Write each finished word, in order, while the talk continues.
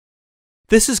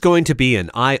This is going to be an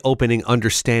eye-opening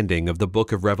understanding of the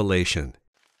book of Revelation.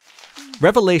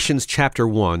 Revelations chapter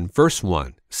 1, verse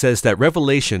 1 says that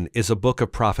Revelation is a book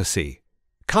of prophecy.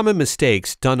 Common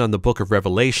mistakes done on the book of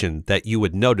Revelation that you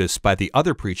would notice by the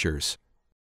other preachers.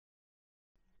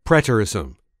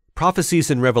 Preterism.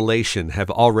 Prophecies in Revelation have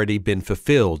already been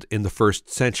fulfilled in the 1st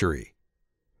century.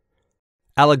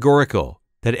 Allegorical.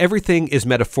 That everything is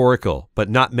metaphorical but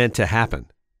not meant to happen.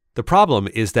 The problem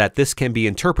is that this can be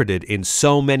interpreted in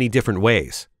so many different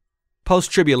ways.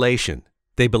 Post-tribulation.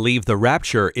 They believe the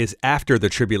rapture is after the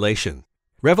tribulation.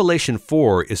 Revelation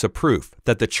 4 is a proof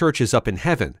that the church is up in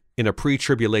heaven in a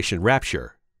pre-tribulation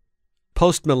rapture.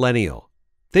 Post-millennial.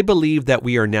 They believe that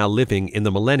we are now living in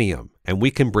the millennium and we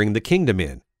can bring the kingdom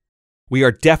in. We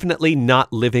are definitely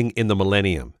not living in the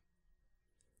millennium.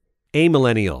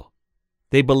 Amillennial.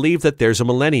 They believe that there's a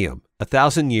millennium,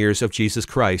 1,000 years of Jesus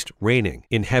Christ reigning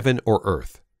in heaven or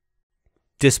earth.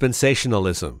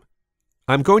 Dispensationalism.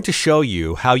 I'm going to show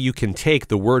you how you can take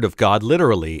the Word of God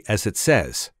literally as it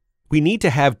says. We need to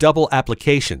have double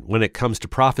application when it comes to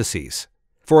prophecies.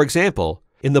 For example,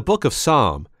 in the book of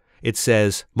Psalm, it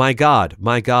says, my God,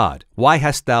 why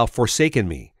hast thou forsaken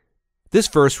me?" This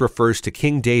verse refers to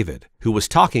King David, who was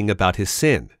talking about his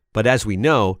sin. But as we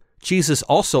know, Jesus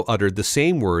also uttered the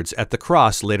same words at the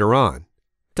cross later on.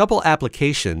 Double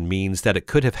application means that it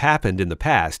could have happened in the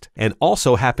past and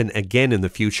also happen again in the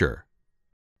future.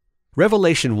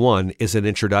 Revelation 1 is an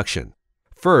introduction.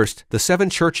 First, the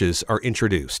 7 churches are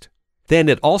introduced. Then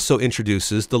it also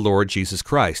introduces the Lord Jesus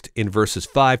Christ in verses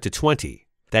 5 to 20,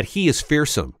 that he is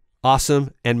fearsome,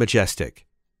 awesome, and majestic.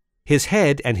 His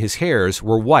head and his hairs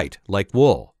were white like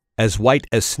wool, as white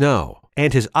as snow,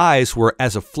 and his eyes were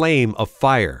as a flame of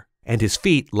fire, and his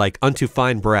feet like unto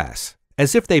fine brass,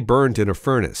 as if they burned in a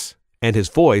furnace, and his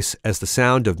voice as the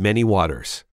sound of many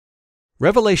waters.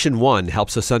 Revelation 1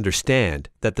 helps us understand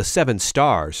that the 7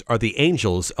 stars are the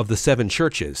angels of the 7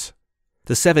 churches.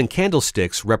 The 7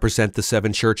 candlesticks represent the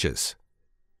 7 churches.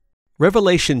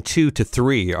 Revelation 2 to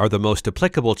 3 are the most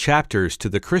applicable chapters to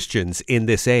the Christians in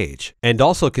this age, and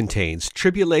also contains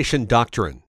tribulation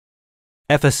doctrine.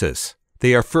 Ephesus.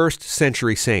 They are 1st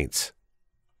century saints.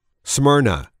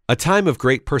 Smyrna. A time of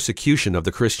great persecution of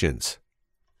the Christians.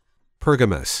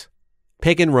 Pergamos.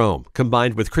 Pagan Rome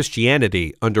combined with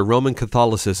Christianity under Roman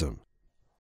Catholicism.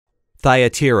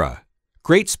 Thyatira.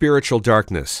 Great spiritual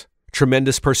darkness,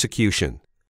 tremendous persecution.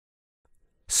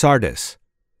 Sardis.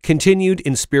 Continued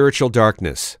in spiritual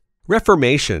darkness.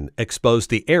 Reformation exposed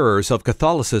the errors of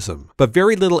Catholicism, but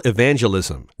very little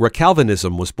evangelism, where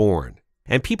Calvinism was born,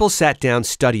 and people sat down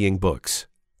studying books.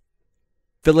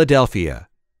 Philadelphia.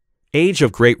 Age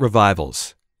of great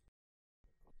revivals.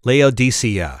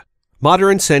 Laodicea.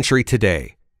 Modern century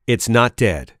today. It's not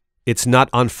dead. It's not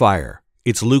on fire.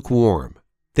 It's lukewarm.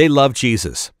 They love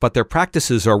Jesus, but their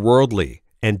practices are worldly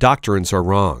and doctrines are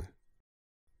wrong.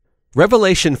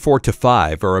 Revelation 4 to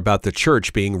 5 are about the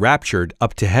church being raptured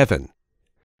up to heaven.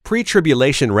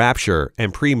 Pre-tribulation rapture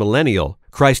and pre-millennial,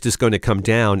 Christ is going to come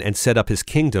down and set up his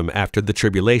kingdom after the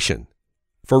tribulation.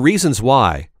 For reasons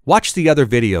why, watch the other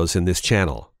videos in this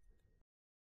channel.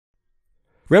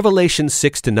 Revelation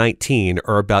 6 to 19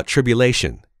 are about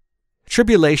tribulation.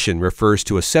 Tribulation refers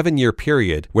to a 7-year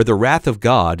period where the wrath of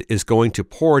God is going to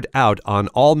poured out on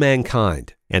all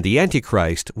mankind, and the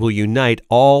Antichrist will unite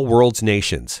all world's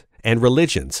nations and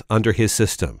religions under his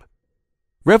system.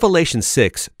 Revelation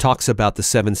 6 talks about the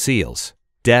 7 seals,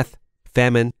 death,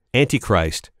 famine,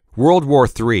 Antichrist, World War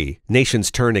III,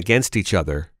 nations turn against each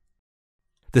other,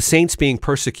 the saints being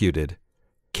persecuted,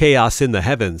 chaos in the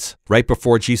heavens right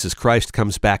before Jesus Christ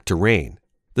comes back to reign.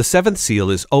 The 7th seal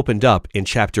is opened up in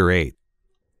chapter 8.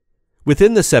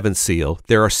 Within the 7th seal,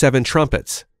 there are 7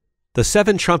 trumpets. The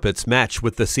 7 trumpets match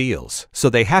with the seals, so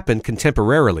they happen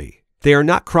contemporarily. They are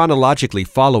not chronologically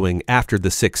following after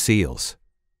the 6 seals.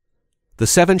 The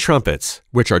 7 trumpets,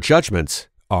 which are judgments,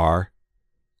 are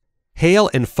hail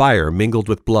and fire mingled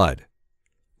with blood.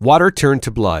 Water turned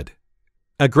to blood.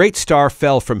 A great star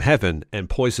fell from heaven and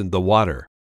poisoned the water.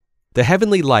 The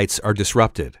heavenly lights are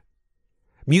disrupted.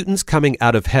 Mutants coming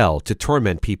out of hell to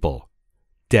torment people.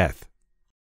 Death.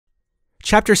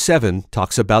 Chapter 7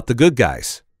 talks about the good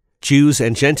guys, Jews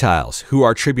and Gentiles who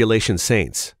are tribulation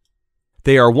saints.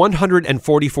 They are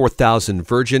 144,000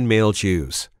 virgin male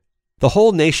Jews. The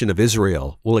whole nation of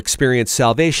Israel will experience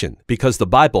salvation because the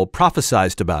Bible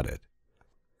prophesied about it.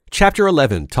 Chapter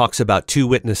 11 talks about 2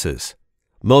 witnesses,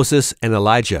 Moses and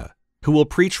Elijah, who will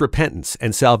preach repentance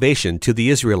and salvation to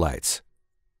the Israelites.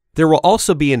 There will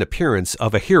also be an appearance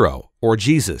of a hero, or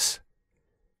Jesus.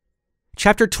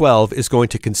 Chapter 12 is going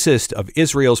to consist of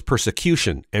Israel's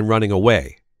persecution and running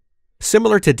away.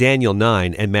 similar to Daniel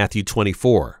 9 and Matthew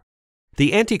 24.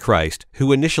 The Antichrist,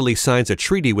 who initially signs a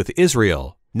treaty with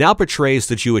Israel, now betrays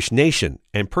the Jewish nation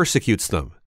and persecutes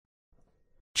them.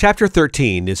 Chapter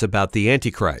 13 is about the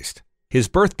Antichrist. His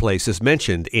birthplace is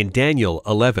mentioned in Daniel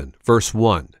 11, verse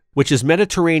 1, which is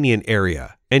Mediterranean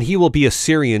area, and he will be a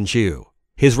Syrian Jew.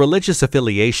 His religious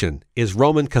affiliation is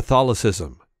Roman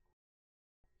Catholicism.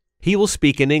 He will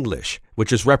speak in English,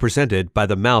 which is represented by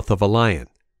the mouth of a lion.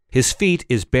 His feet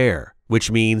is bare,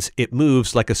 which means it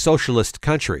moves like a socialist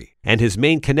country, and his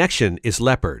main connection is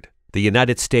leopard, the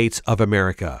United States of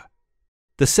America.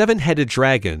 The seven-headed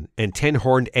dragon and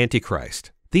ten-horned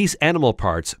Antichrist. These animal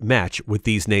parts match with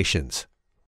these nations.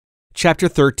 Chapter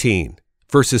 13,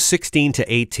 verses 16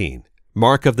 to 18,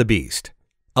 Mark of the Beast.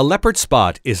 A leopard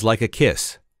spot is like a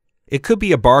kiss. It could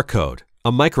be a barcode,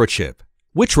 a microchip.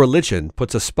 Which religion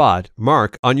puts a spot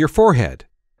mark on your forehead?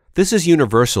 This is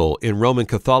universal in Roman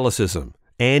Catholicism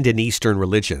and in Eastern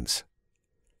religions.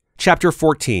 Chapter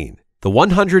 14. The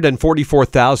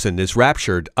 144,000 is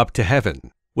raptured up to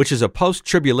heaven, which is a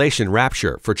post-tribulation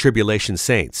rapture for tribulation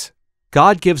saints.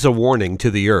 God gives a warning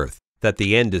to the earth that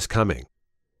the end is coming.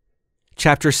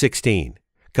 Chapter 16.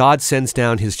 God sends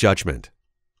down his judgment.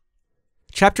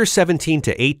 Chapter 17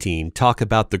 to 18 talk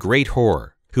about the great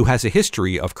whore, who has a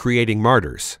history of creating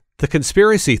martyrs. The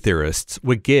conspiracy theorists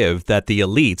would give that the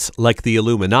elites, like the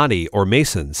Illuminati or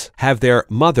Masons, have their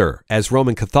mother as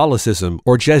Roman Catholicism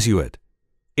or Jesuit.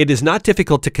 It is not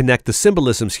difficult to connect the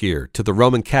symbolisms here to the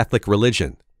Roman Catholic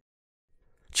religion.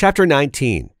 Chapter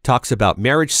 19 talks about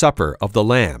marriage supper of the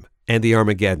Lamb and the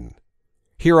Armageddon.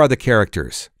 Here are the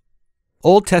characters.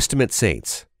 Old Testament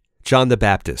saints, John the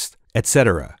Baptist,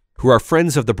 etc., who are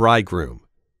friends of the bridegroom.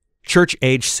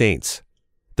 Church-age saints,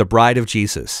 the bride of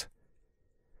Jesus.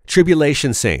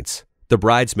 Tribulation saints, the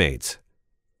bridesmaids.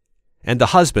 And the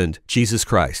husband, Jesus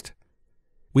Christ.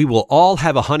 We will all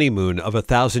have a honeymoon of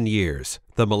 1,000 years,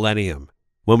 the millennium,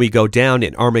 when we go down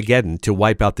in Armageddon to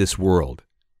wipe out this world.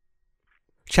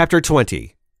 Chapter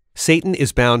 20. Satan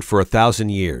is bound for 1,000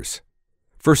 years.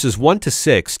 Verses 1 to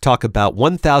 6 talk about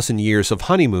 1,000 years of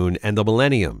honeymoon and the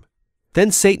millennium.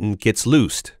 Then Satan gets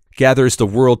loosed, gathers the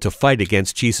world to fight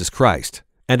against Jesus Christ,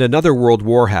 and another world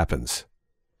war happens.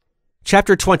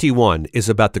 Chapter 21 is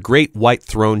about the great white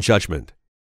throne judgment.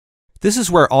 This is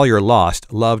where all your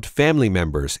lost, loved family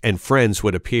members and friends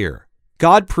would appear.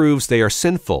 God proves they are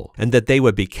sinful and that they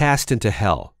would be cast into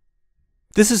hell.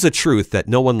 This is a truth that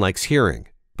no one likes hearing.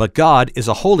 But God is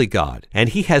a holy God, and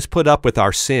he has put up with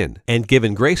our sin and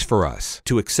given grace for us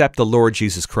to accept the Lord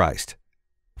Jesus Christ.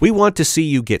 We want to see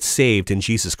you get saved in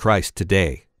Jesus Christ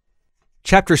today.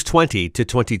 Chapters 20 to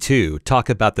 22 talk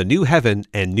about the new heaven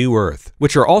and new earth,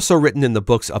 which are also written in the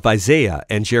books of Isaiah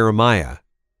and Jeremiah.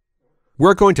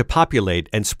 We're going to populate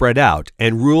and spread out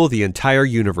and rule the entire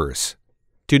universe.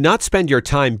 Do not spend your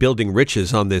time building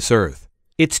riches on this earth.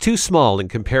 It's too small in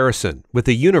comparison with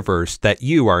the universe that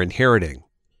you are inheriting.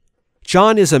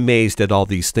 John is amazed at all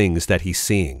these things that he's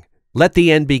seeing. Let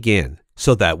the end begin,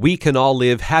 so that we can all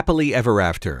live happily ever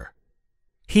after.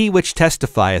 He which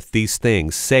testifieth these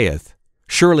things saith,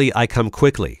 Surely I come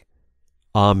quickly.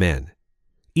 Amen.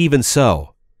 Even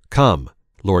so, come,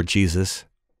 Lord Jesus.